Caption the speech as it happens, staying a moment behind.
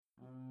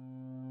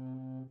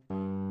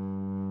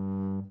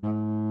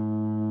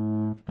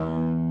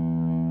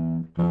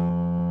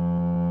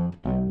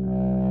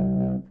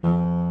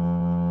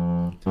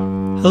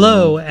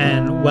Hello,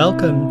 and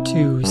welcome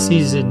to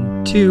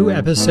Season 2,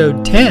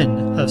 Episode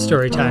 10 of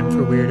Storytime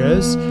for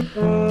Weirdos.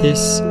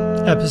 This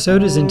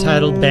episode is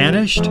entitled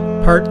Banished,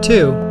 Part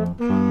 2.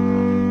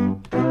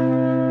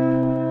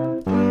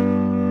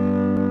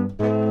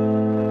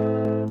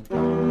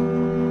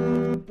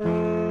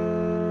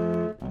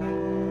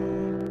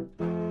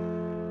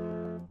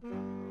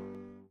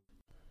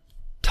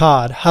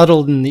 Todd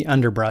huddled in the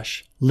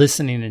underbrush,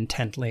 listening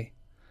intently.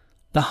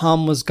 The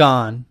hum was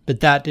gone,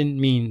 but that didn't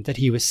mean that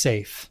he was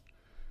safe.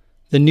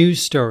 The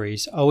news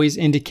stories always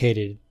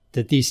indicated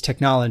that these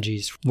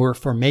technologies were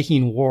for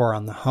making war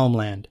on the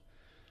homeland,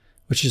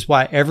 which is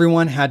why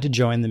everyone had to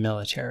join the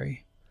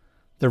military.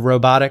 The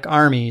robotic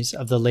armies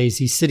of the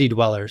lazy city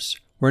dwellers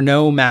were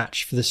no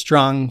match for the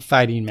strong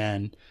fighting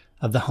men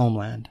of the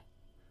homeland.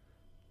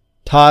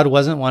 Todd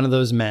wasn't one of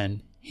those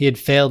men. He had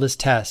failed his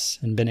tests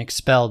and been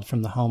expelled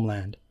from the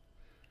homeland.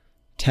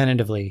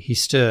 Tentatively, he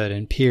stood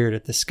and peered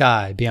at the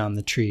sky beyond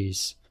the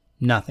trees.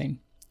 Nothing.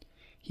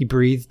 He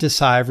breathed a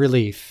sigh of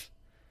relief.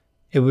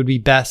 It would be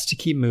best to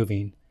keep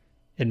moving.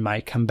 It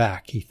might come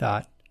back, he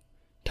thought.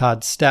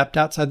 Todd stepped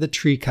outside the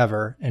tree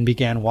cover and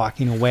began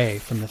walking away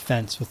from the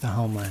fence with the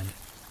homeland.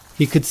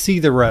 He could see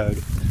the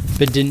road,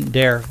 but didn't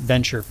dare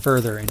venture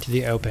further into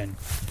the open.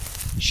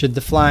 Should the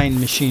flying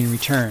machine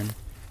return,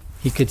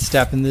 he could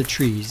step into the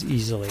trees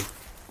easily.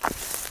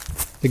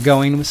 The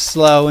going was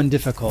slow and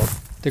difficult.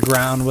 The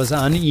ground was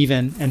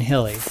uneven and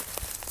hilly.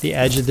 The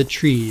edge of the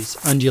trees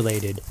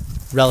undulated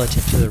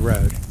relative to the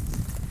road.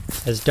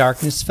 As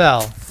darkness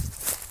fell,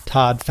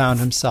 Todd found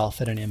himself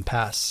at an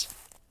impasse.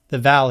 The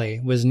valley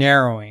was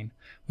narrowing,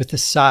 with the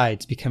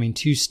sides becoming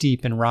too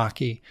steep and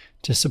rocky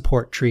to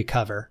support tree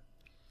cover.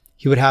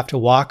 He would have to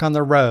walk on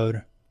the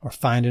road or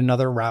find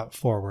another route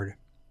forward.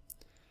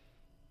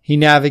 He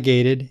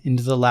navigated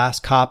into the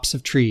last copse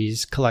of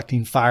trees,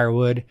 collecting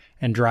firewood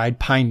and dried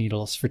pine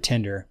needles for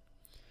tinder.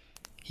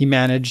 He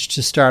managed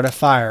to start a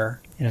fire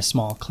in a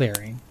small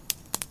clearing.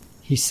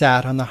 He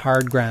sat on the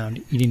hard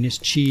ground eating his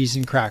cheese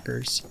and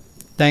crackers,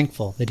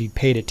 thankful that he'd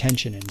paid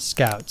attention in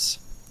Scouts.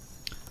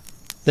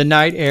 The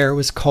night air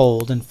was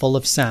cold and full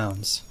of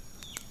sounds.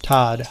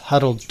 Todd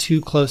huddled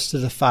too close to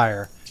the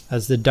fire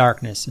as the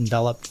darkness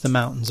enveloped the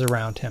mountains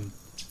around him.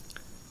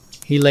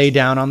 He lay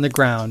down on the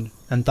ground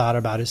and thought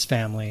about his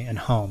family and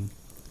home.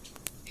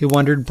 He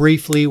wondered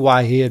briefly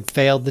why he had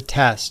failed the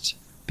test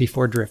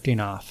before drifting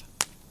off.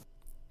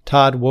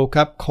 Todd woke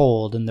up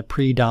cold in the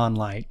pre-dawn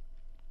light.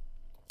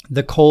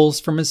 The coals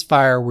from his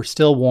fire were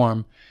still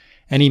warm,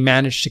 and he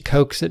managed to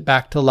coax it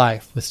back to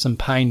life with some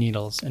pine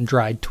needles and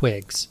dried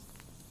twigs.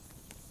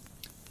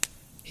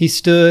 He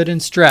stood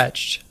and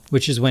stretched,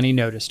 which is when he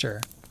noticed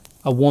her.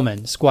 A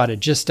woman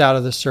squatted just out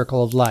of the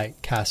circle of light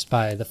cast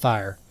by the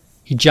fire.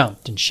 He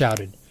jumped and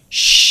shouted.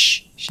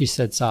 "Shh," she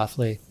said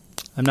softly.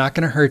 "I'm not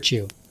going to hurt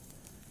you."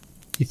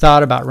 He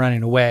thought about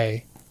running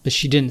away, but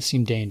she didn't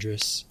seem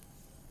dangerous.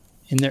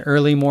 In the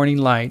early morning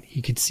light,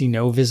 he could see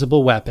no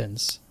visible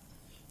weapons.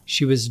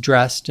 She was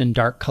dressed in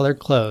dark-colored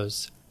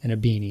clothes and a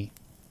beanie.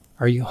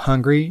 "Are you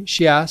hungry?"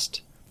 she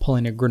asked,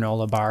 pulling a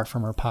granola bar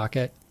from her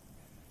pocket.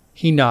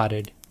 He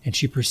nodded, and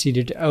she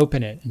proceeded to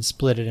open it and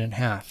split it in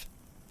half.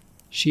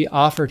 She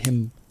offered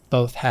him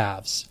both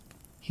halves.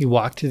 He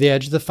walked to the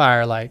edge of the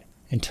firelight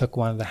and took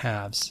one of the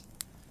halves.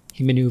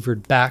 He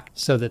maneuvered back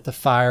so that the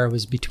fire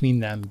was between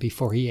them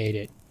before he ate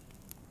it.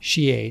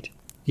 She ate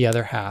the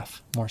other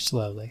half more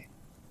slowly.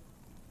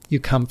 "You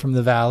come from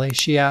the valley?"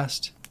 she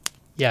asked.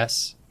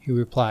 "Yes," he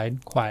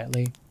replied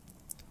quietly.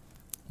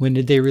 "When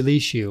did they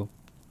release you?"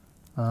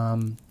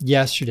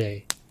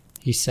 Yesterday,"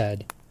 he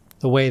said.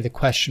 The way the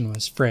question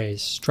was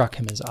phrased struck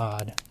him as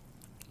odd.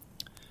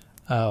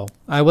 "Oh,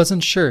 I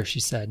wasn't sure," she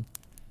said.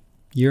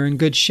 "You're in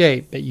good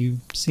shape, but you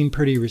seem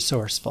pretty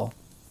resourceful.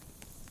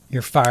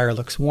 Your fire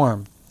looks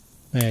warm.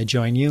 May I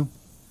join you?"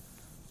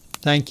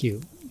 "Thank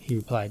you," he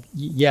replied.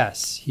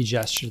 "Yes," he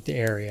gestured at the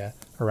area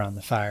around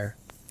the fire.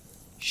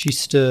 She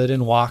stood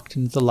and walked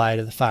into the light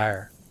of the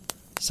fire.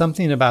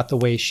 Something about the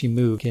way she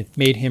moved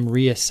made him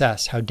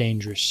reassess how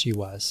dangerous she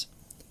was.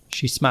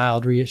 She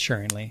smiled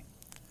reassuringly.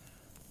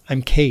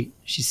 "I'm Kate,"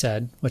 she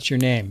said. "What's your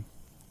name?"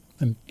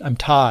 I'm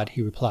Todd,"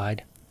 he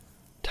replied.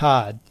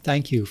 "Todd,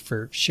 thank you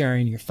for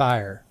sharing your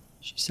fire,"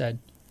 she said.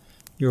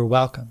 "You're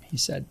welcome," he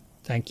said.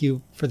 "Thank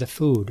you for the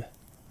food."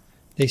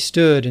 They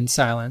stood in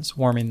silence,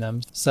 warming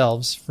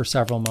themselves for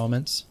several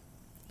moments.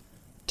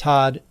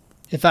 "Todd,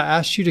 if I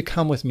asked you to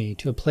come with me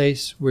to a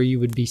place where you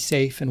would be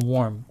safe and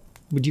warm,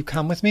 would you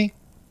come with me?"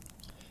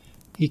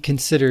 He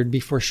considered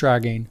before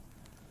shrugging.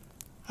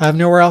 "I have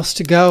nowhere else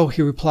to go,"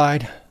 he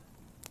replied.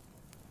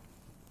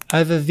 "I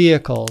have a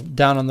vehicle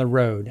down on the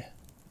road,"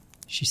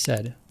 she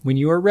said. "When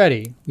you are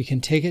ready, we can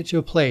take it to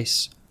a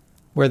place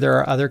where there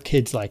are other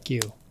kids like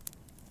you."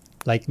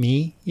 "Like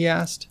me?" he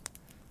asked.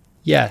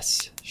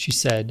 "Yes," she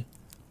said,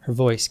 her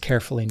voice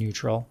carefully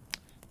neutral.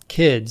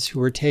 "Kids who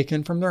were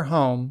taken from their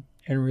home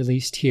and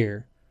released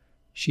here."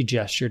 She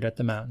gestured at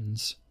the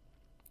mountains.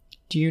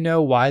 "Do you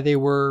know why they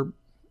were—"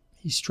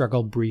 He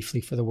struggled briefly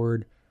for the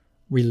word.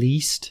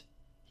 "Released?"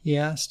 he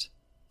asked,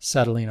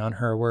 settling on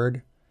her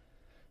word.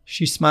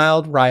 She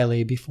smiled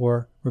wryly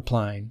before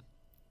replying.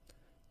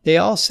 They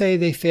all say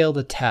they failed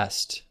a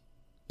test,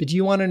 but do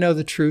you want to know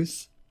the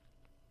truth?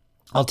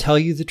 I'll tell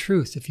you the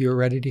truth if you are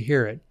ready to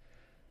hear it.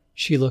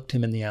 She looked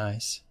him in the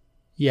eyes.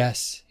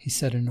 Yes, he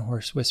said in a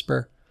hoarse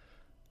whisper.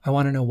 I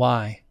want to know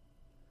why.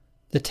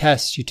 The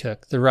tests you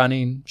took, the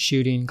running,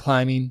 shooting,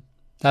 climbing,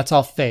 that's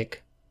all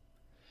fake.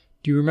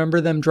 Do you remember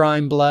them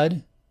drawing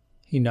blood?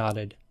 He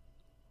nodded.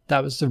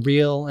 That was the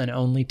real and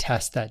only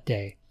test that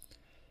day.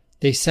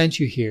 They sent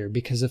you here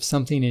because of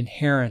something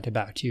inherent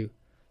about you,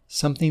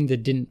 something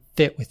that didn't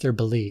fit with their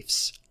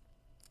beliefs.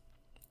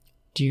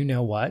 Do you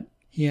know what?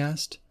 He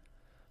asked.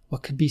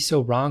 What could be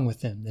so wrong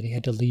with him that he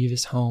had to leave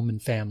his home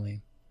and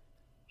family?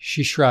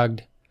 She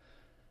shrugged.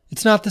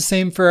 It's not the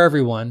same for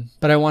everyone,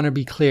 but I want to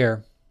be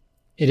clear.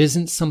 It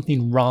isn't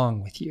something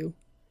wrong with you.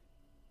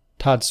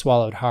 Todd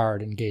swallowed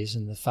hard and gazed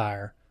into the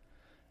fire.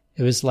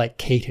 It was like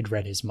Kate had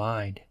read his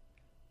mind.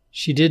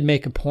 She did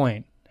make a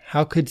point.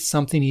 How could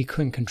something he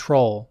couldn't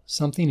control,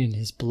 something in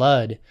his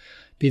blood,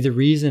 be the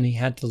reason he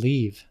had to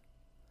leave?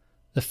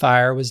 The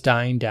fire was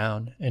dying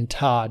down, and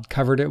Todd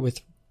covered it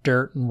with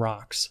dirt and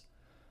rocks.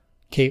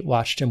 Kate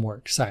watched him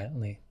work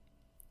silently.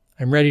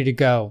 I'm ready to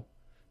go,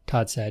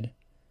 Todd said,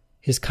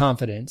 his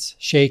confidence,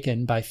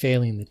 shaken by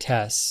failing the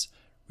tests,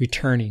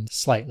 returning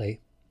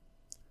slightly.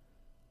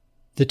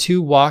 The two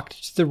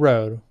walked to the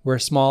road where a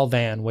small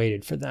van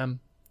waited for them.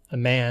 A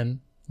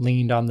man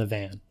leaned on the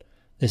van.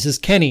 This is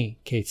Kenny,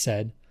 Kate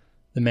said.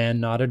 The man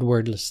nodded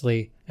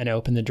wordlessly and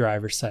opened the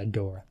driver's side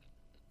door.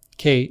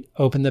 Kate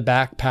opened the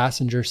back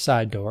passenger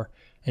side door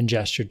and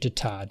gestured to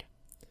Todd.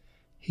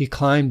 He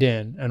climbed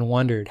in and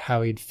wondered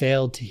how he'd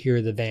failed to hear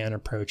the van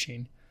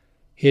approaching.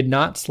 He had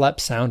not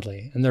slept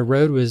soundly, and the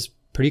road was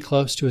pretty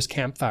close to his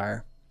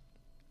campfire.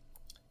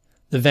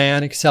 The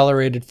van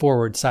accelerated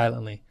forward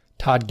silently.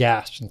 Todd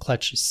gasped and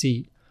clutched his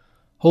seat.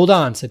 Hold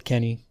on, said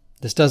Kenny.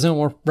 This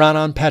doesn't run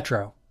on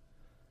petrol.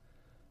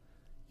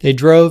 They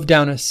drove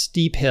down a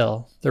steep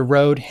hill, the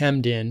road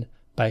hemmed in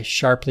by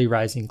sharply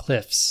rising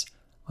cliffs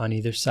on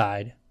either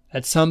side.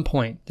 At some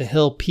point, the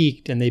hill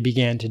peaked and they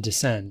began to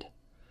descend,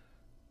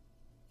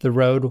 the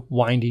road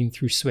winding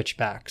through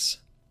switchbacks.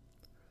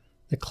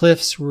 The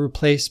cliffs were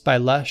replaced by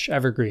lush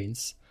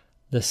evergreens.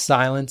 The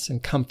silence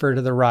and comfort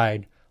of the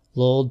ride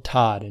lulled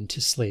Todd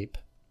into sleep.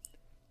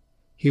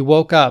 He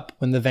woke up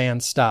when the van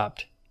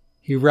stopped.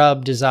 He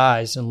rubbed his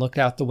eyes and looked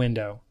out the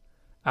window.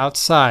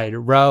 Outside,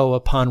 row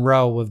upon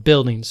row of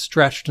buildings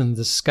stretched into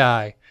the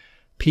sky.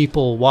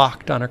 People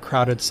walked on a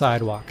crowded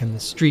sidewalk, and the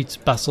streets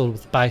bustled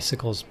with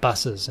bicycles,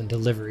 buses, and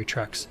delivery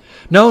trucks.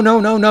 No, no,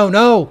 no, no,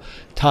 no!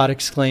 Todd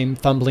exclaimed,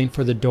 fumbling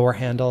for the door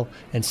handle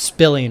and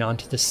spilling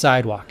onto the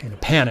sidewalk in a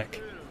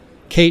panic.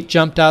 Kate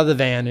jumped out of the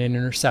van and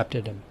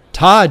intercepted him.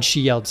 Todd,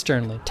 she yelled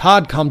sternly.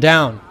 Todd, calm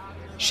down.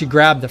 She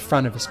grabbed the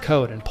front of his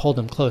coat and pulled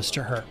him close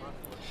to her.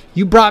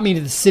 You brought me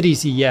to the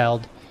cities, he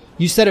yelled.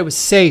 You said it was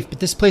safe, but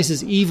this place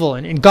is evil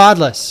and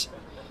godless.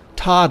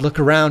 Todd, look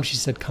around, she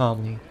said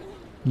calmly.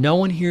 No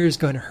one here is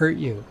going to hurt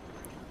you.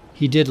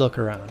 He did look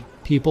around.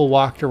 People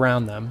walked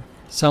around them.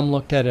 Some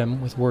looked at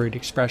him with worried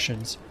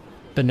expressions,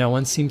 but no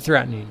one seemed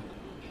threatening.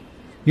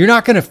 You're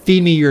not going to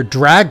feed me your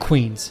drag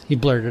queens, he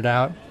blurted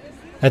out.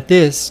 At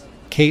this,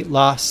 Kate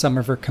lost some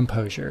of her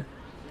composure.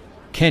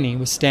 Kenny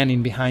was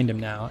standing behind him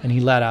now, and he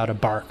let out a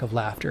bark of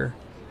laughter.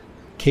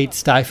 Kate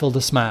stifled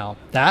a smile.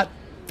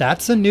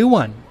 That's a new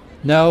one.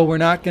 No, we're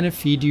not going to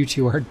feed you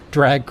to our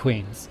drag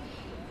queens.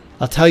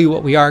 I'll tell you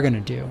what we are going to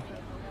do.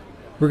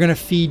 We're going to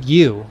feed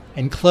you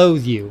and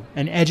clothe you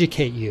and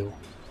educate you.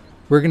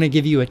 We're going to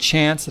give you a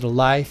chance at a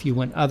life you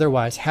wouldn't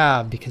otherwise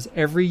have, because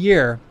every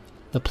year,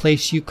 the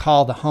place you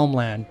call the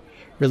homeland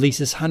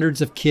releases hundreds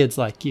of kids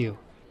like you.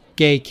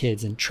 Gay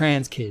kids and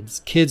trans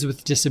kids, kids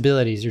with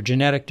disabilities or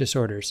genetic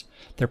disorders.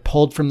 They're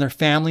pulled from their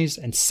families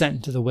and sent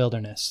into the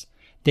wilderness.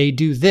 They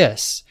do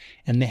this,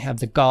 and they have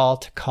the gall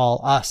to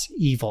call us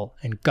evil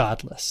and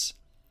godless.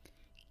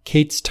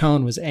 Kate's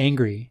tone was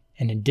angry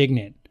and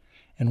indignant,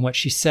 and what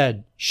she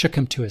said shook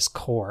him to his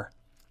core.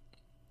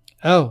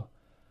 Oh,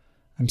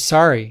 I'm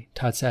sorry,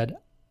 Todd said.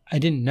 I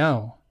didn't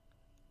know.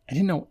 I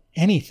didn't know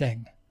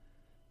anything.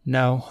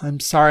 No, I'm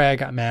sorry I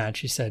got mad,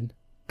 she said.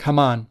 Come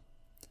on.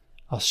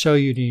 I'll show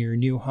you to your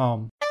new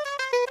home.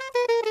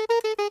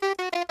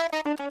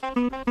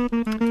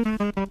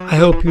 I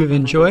hope you've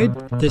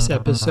enjoyed this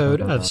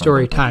episode of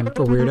Storytime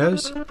for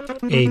Weirdos,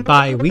 a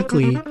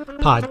bi-weekly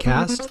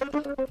podcast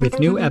with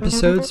new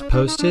episodes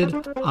posted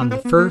on the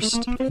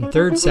first and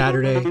third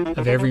Saturday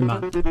of every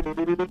month.